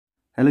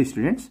Hello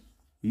students,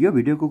 यो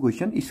भिडियोको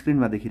question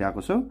स्क्रिनमा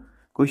देखिरहेको छ।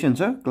 क्वेशन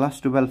छ class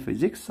 12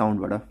 physics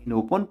साउन्डबाट। An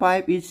open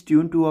pipe is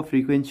tuned to a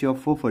frequency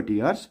of 440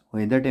 Hz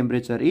when the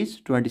temperature is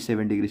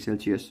 27 degrees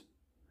Celsius.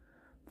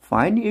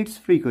 Find its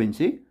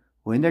frequency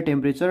when the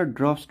temperature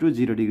drops to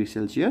 0 degrees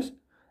Celsius.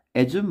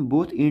 Assume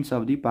both ends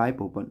of the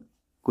pipe open.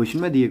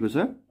 क्वेशनमा दिएको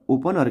छ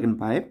open organ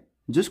pipe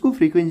जसको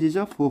frequency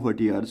छ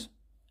 440 Hz।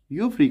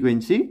 यो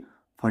frequency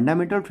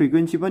fundamental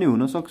frequency पनि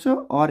हुन सक्छ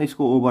और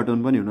यसको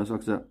ओभरटोन पनि हुन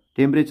सक्छ।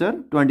 टेम्परेचर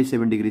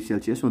 27 डिग्री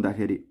सेल्सियस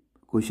हुँदाखेरि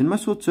क्वेशनमा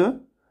सोध्छ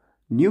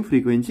न्यू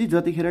फ्रिक्वेन्सी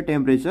जतिखेर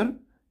टेम्परेचर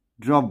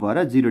ड्रप भएर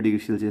 0 डिग्री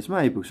सेल्सियसमा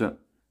आइपुग्छ।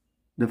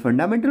 The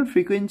fundamental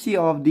frequency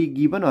of the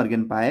given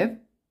organ pipe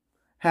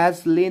has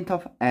length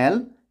of L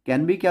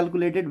can be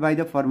calculated by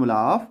the formula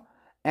of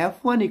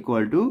F1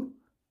 equal to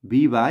B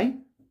by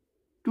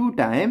 2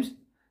 times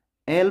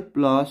L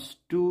plus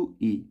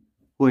 2E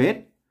where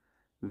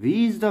V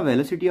is the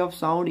velocity of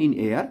sound in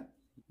air.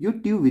 यो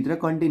tube भित्र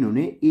content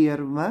हुने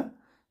air में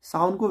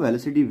sound को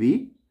velocity V,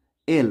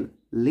 L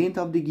length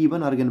of the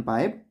given organ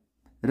pipe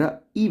र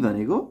E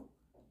भनेको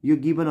यो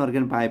given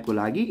organ pipe को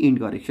लागि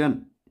इनकरेक्सन।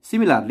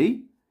 सिमिलरली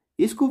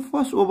इसको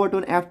फर्स्ट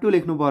ओभरटोन F2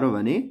 लेख्नु पर्यो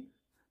भने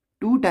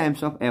 2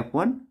 times of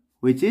F1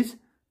 which is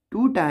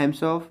 2 times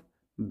of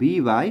B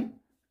by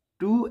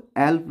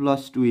 2L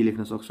plus 2E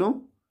लेख्न सक्छौं।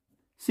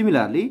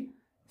 सिमिलरली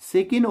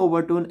सेकेन्ड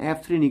ओभरटोन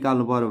F3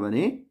 निकाल्नु पर्यो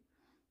भने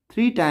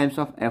 3 times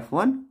of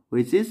F1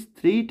 which is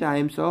 3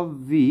 times of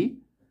V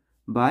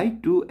by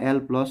 2L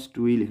plus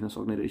 2E लेख्न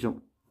सक्ने रहेछौं।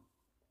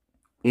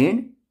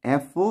 एन्ड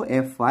F4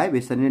 F5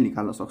 यसरी नै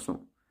निकाल्न सक्छौं।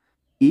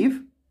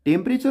 इफ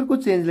टेम्परेचर को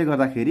चेन्जले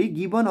गर्दाखेरि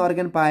गिवन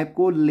अर्गन पाइप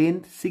को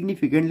लेन्थ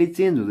सिग्निफिकेन्टली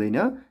चेन्ज हुँदैन,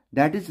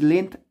 that is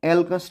length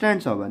L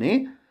constant छ भने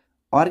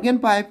अर्गन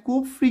पाइप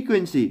को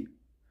फ्रिक्वेन्सी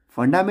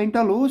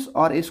फंडामेंटल होस्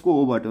और यसको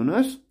ओभरटोन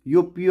होस्,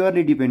 यो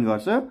प्योरली डिपेन्ड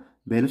गर्छ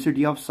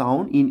velocity of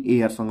sound in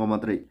air सँग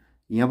मात्रै।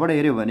 यहाँबाट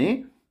हेर्यो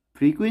भने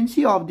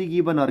frequency of the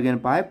given organ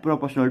pipe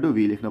proportional two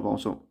V लेख्न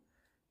पाउँछौं।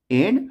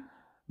 And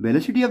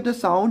velocity of the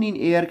sound in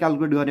air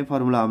calculate गर्ने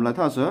फर्मुला हामीलाई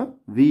थाहा छ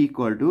V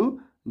equal two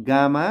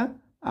gamma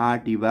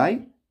RT by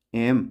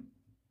M।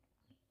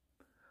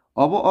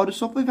 अब अरु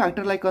सबै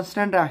फ्याक्टरलाई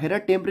कन्स्टेन्ट राखेर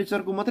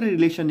टेम्परेचर को मात्रै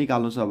रिलेसन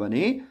निकाल्नु छ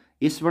भने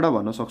यसबाट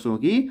भन्न सक्छौं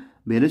कि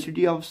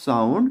velocity of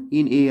sound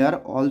in air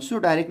also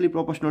directly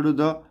proportional two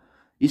the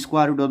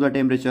square root of the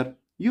temperature.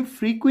 यो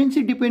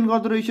फ्रिक्वेन्सी डिपेन्ड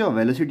गर्दो रहेछ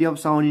velocity of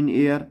sound in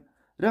air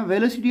र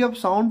भेलोसिटी अफ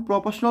साउन्ड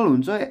प्रोपोर्शनल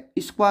हुन्छ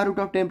स्क्वायर रुट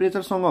अफ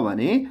टेम्परेचर सँग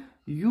भने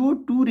यो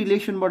टु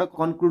रिलेसनबाट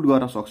कन्क्लुड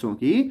गर्न सक्छौं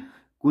कि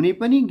कुनै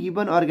पनि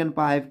गिवन अर्गन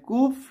पाइप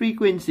को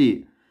फ्रिक्वेन्सी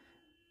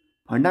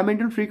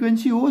फंडामेंटल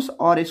फ्रिक्वेन्सी होस्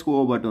और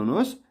यसको ओभरटोन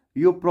होस्,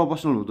 यो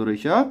प्रोपोर्शनल हुँदो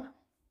रहेछ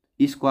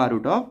square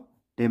root of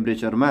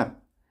टेम्परेचरमा।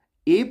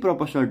 A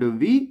proportional two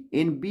V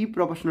and B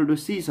proportional two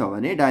C छ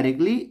भने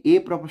directly A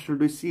proportional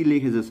two C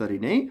लेखे जसरी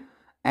नै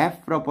F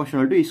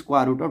proportional two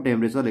square root of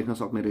temperature लेख्न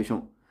सक्ने रहेछौं।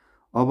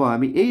 अब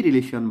हामी यही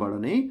रिलेसनबाट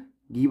नै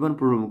गिवन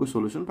प्रोब्लमको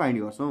सोलुसन फाइन्ड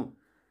गर्छौं।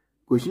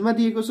 क्वेशनमा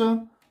दिएको छ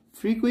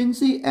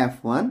frequency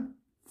F1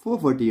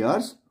 440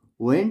 Hz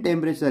when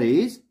temperature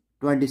is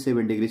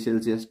 27 degrees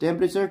Celsius,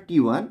 temperature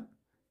T1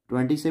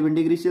 27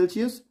 degrees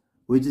Celsius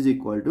which is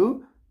equal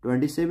to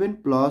 27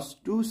 plus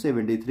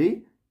 273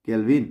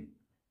 Kelvin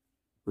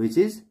which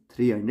is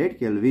 300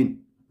 Kelvin.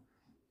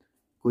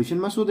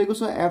 क्वेशनमा सोधेको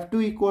छ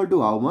F2 equal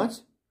to how much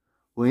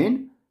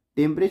when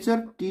temperature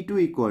T2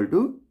 equal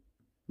to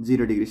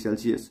 0 degree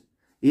Celsius.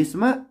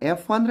 यसमा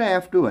F1 र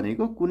F2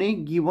 भनेको कुनै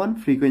given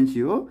frequency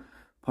हो,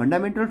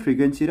 fundamental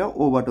frequency र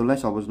ओभरटोनलाई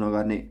suppose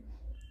नगर्ने।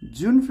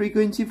 जुन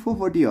फ्रिक्वेन्सी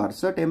 440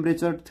 Hz छ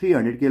टेम्परेचर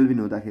 300 केल्भिन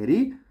हुँदाखेरि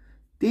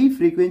त्यही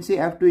फ्रिक्वेन्सी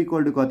F2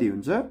 इक्वल टु कति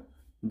हुन्छ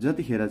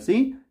जतिखेर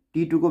चाहिँ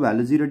T2 को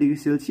भ्यालु 0 डिग्री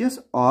सेल्सियस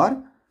और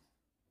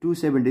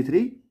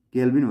 273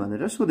 केल्भिन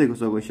भनेर सोधेको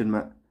छ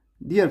क्वेशनमा।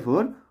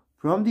 Therefore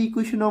from the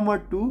equation number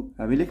 2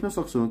 हामी लेख्न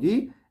सक्छौं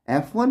कि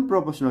F1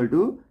 proportional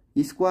to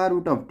square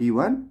root of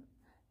T1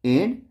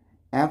 and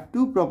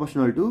F2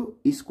 proportional to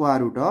square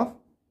root of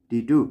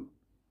T2.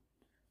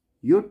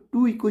 यो टू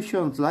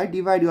इक्वेशन्स लाई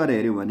डिवाइड गरेर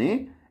हेर्यो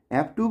भने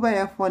F2 by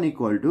F1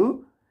 equal to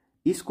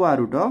square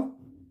root of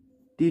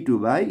T2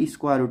 by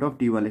square root of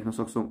T1 लेख्न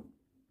सक्छौं।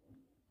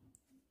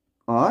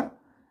 और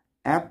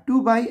F2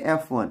 by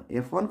F1,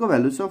 F1 को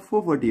value छ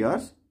 440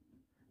 Hz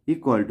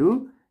equal to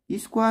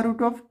square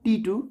root of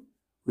T2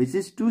 which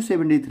is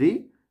 273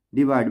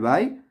 divided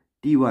by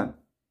T1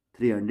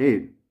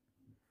 300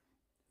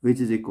 which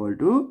is equal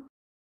to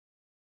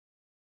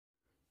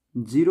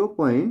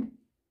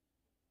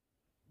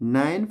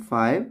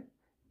 0.95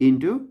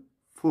 into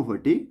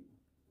 440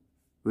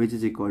 which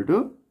is equal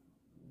to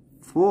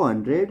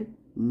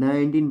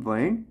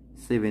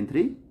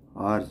 419.73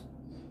 Hz.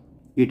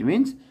 It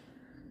means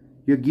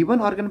यो given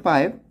organ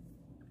pipe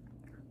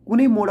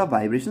कुनै मोड of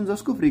vibration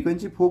जसको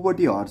frequency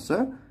 440 Hz छ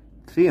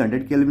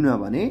 300 केल्भिनमा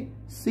भने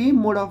same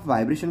mode of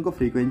vibration को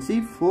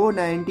frequency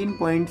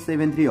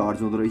 419.73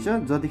 Hz हुँदो रहेछ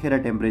जतिखेर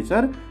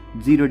temperature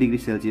 0 degree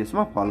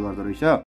सेल्सियसमा फल गर्दो रहेछ।